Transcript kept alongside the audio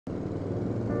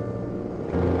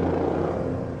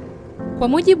Kwa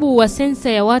mujibu wa sensa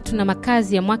ya watu na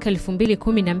makazi ya mwaka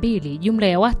 2012, jumla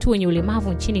ya watu wenye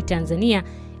ulemavu nchini Tanzania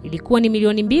ilikuwa ni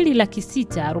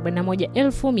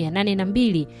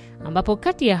 2,641,802, ambapo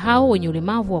kati ya hao wenye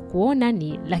ulemavu wa kuona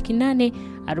ni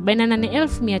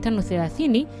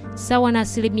 848,530, sawa na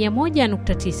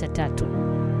 1.93%.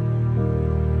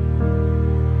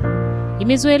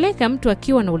 Imezoeleka mtu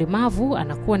akiwa na ulemavu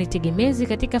anakuwa ni tegemezi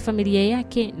katika familia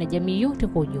yake na jamii yote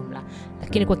kwa ujumla.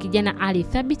 Lakini kwa kijana Ali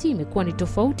Thabiti imekuwa ni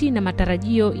tofauti na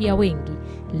matarajio ya wengi,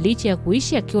 licha ya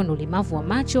kuishi akiwa na ulemavu wa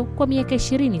macho kwa miaka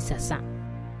 20 sasa.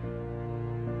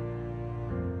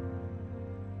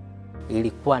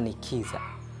 Ilikuwa ni kiza,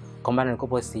 kwa maana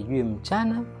nilikuwa sijui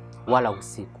mchana wala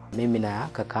usiku. Mimi na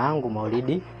kakaangu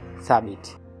Maulidi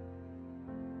Thabiti.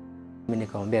 Mimi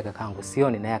nikamwambia kakaangu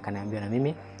sioni, na yeye akaniambia na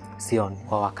mimi sioni,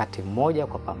 kwa wakati mmoja,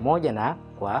 kwa pamoja na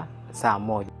kwa saa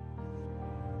moja.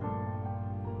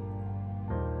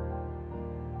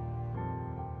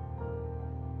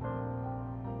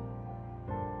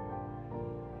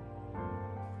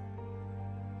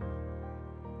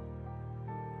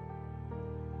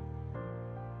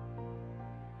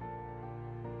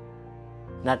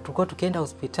 Na tulikuwa tukienda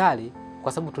hospitali,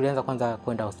 kwa sababu tulianza kwanza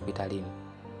kwenda hospitalini.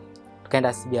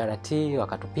 Tukaenda CBRT,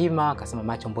 wakatupima, akasema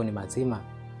macho mboni mazima.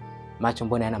 Macho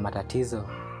mboni hayana matatizo.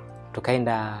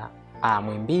 Tukaenda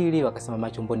Muhimbili, wakasema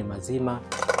macho mboni mazima.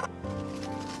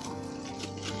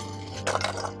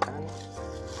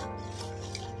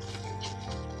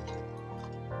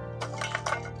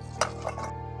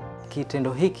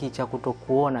 Kitendo hiki cha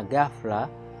kutokuona ghafla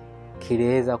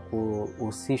kiliweza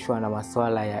kuhusishwa na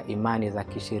masuala ya imani za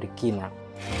kishirikina.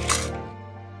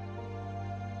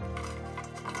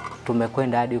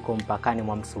 Tumekwenda hadi huko mpakani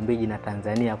mwa Msumbiji na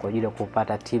Tanzania kwa ajili ya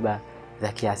kupata tiba za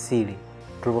kiasili.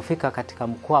 Tulipofika katika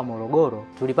mkoa wa Morogoro,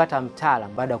 tulipata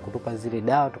mtaalamu baada ya kutupa zile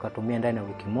dawa tukatumia ndani ya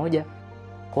wiki moja.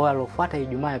 Kwa alofuata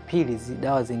Ijumaa ya pili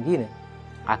dawa zingine,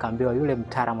 akaambiwa yule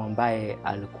mtaalamu ambaye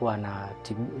alikuwa na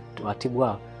watibu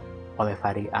wao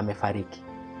amefariki.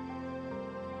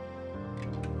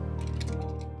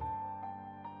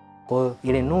 Kwa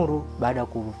ile nuru baada ya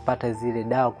kupata zile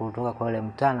dawa kutoka kwa yule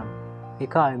mtaalamu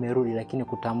ikawa imerudi, lakini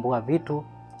kutambua vitu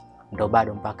ndo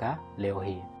bado mpaka leo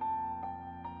hii.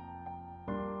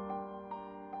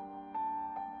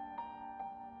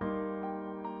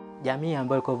 Jamii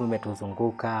ambayo kwa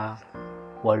imetuzunguka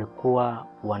walikuwa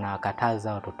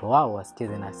wanakataza watoto wao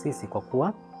wasicheze na sisi kwa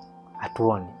kuwa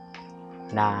hatuoni.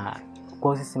 Na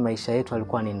kwa sisi maisha yetu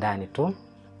alikuwa ni ndani tu,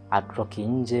 hatutoki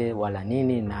nje wala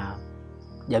nini, na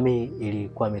jamii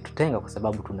ilikuwa imetutenga kwa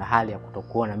sababu tuna hali ya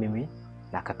kutokuona mimi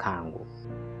na kakaangu.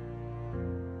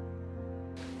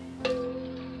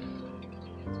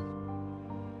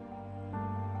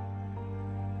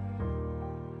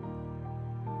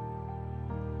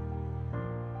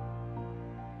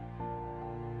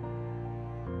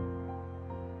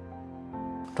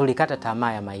 Tulikata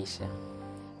tamaa ya maisha.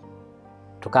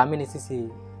 Tukaamini sisi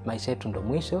maisha yetu ndo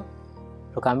mwisho.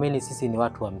 Tukaamini sisi ni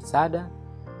watu wa msaada.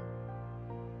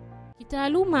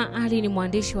 Kitaaluma Ali ni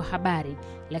mwandishi wa habari,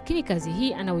 lakini kazi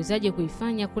hii anawezaje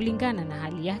kuifanya kulingana na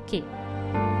hali yake?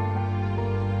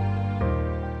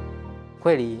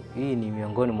 Kweli hii ni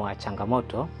miongoni mwa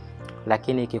changamoto,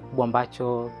 lakini kikubwa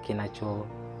ambacho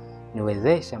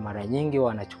kinachoniwezesha mara nyingi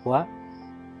wanachukua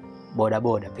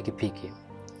bodaboda, pikipiki.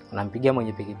 Nampigia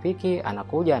mwenye pikipiki,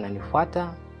 anakuja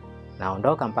ananifuata,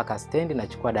 naondoka mpaka stendi,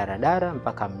 nachukua daradara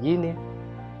mpaka mjini.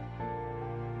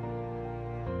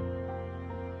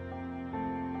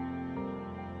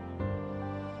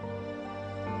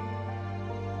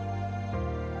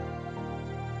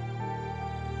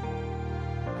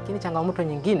 Lakini changamoto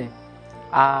nyingine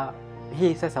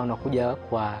hii sasa unakuja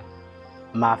kwa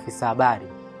maafisa habari.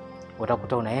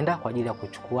 Utakuta unaenda kwa ajili ya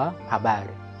kuchukua habari.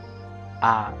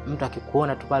 Mtu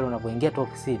akikuona tu pale unapoingia tu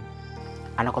ofisini,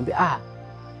 anakuambia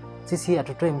sisi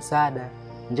hatutoi msaada,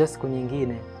 njoo siku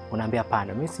nyingine. Unaambia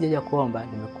hapana, mimi sijaja kuomba,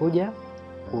 nimekuja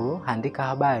kuandika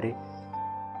habari.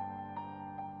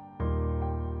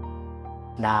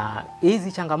 Na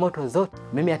hizi changamoto zote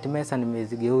mimi hatimaye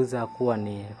nimezigeuza kuwa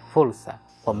ni fursa,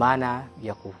 kwa maana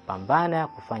ya kupambana,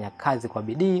 kufanya kazi kwa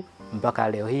bidii mpaka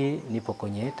leo hii nipo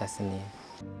kwenye tasnia.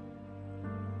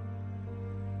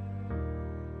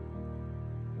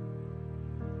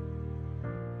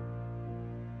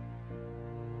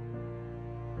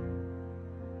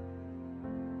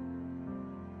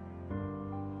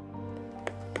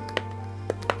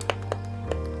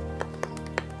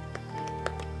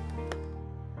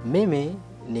 Mimi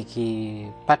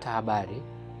nikipata habari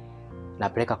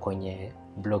napeleka kwenye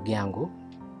blog yangu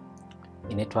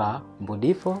inaitwa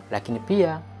Mbudifo, lakini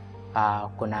pia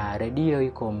kuna redio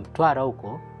iko Mtwara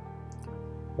huko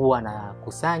huwa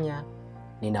nakusanya,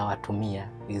 ninawatumia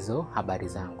hizo habari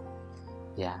zangu.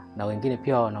 Na wengine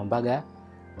pia wanaombaga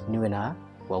niwe na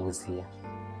wauzia,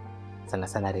 sana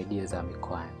sana redio za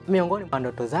mikoani. Miongoni mwa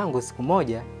ndoto zangu siku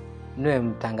moja niwe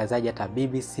mtangazaji hata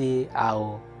BBC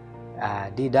au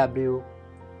DW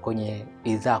kwenye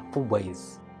idhaa kubwa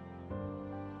hizi.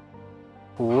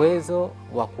 Uwezo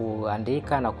wa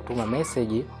kuandika na kutuma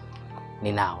message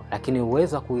ninao, lakini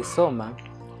uwezo wa kuisoma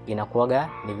inakuwaga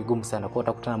ni vigumu sana. Kwa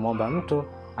utakutana muomba mtu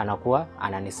anakuwa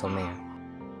ananisomea.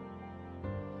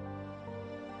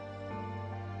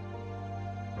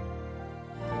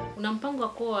 Una mpango wa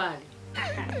kuoa Ali?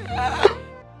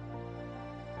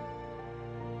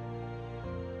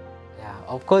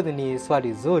 Of course ni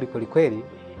swali zuri kweli.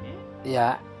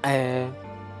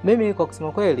 Mimi kwa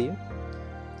kusema kweli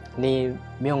ni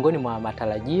miongoni mwa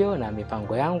matarajio na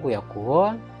mipango yangu ya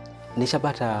kuoa.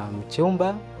 Nishapata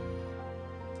mchumba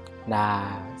na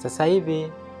sasa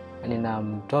hivi nina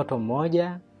mtoto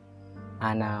mmoja,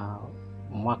 ana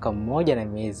mwaka mmoja na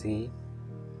miezi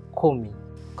 10.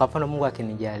 Kwa mfano Mungu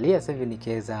akinijalia sasa hivi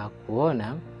nikiweza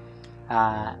kuona,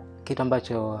 kitu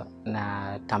ambacho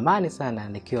natamani sana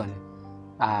nikione,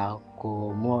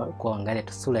 kuangalia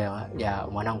tu sura ya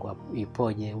mwanangu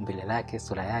ipoje, umbile lake,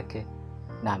 sura yake,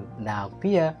 na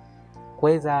pia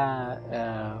kuweza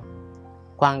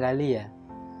kuangalia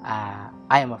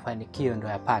haya mafanikio ndio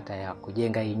yapata ya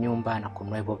kujenga hii nyumba na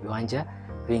kununua hivyo viwanja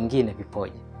vingine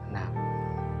vipoje.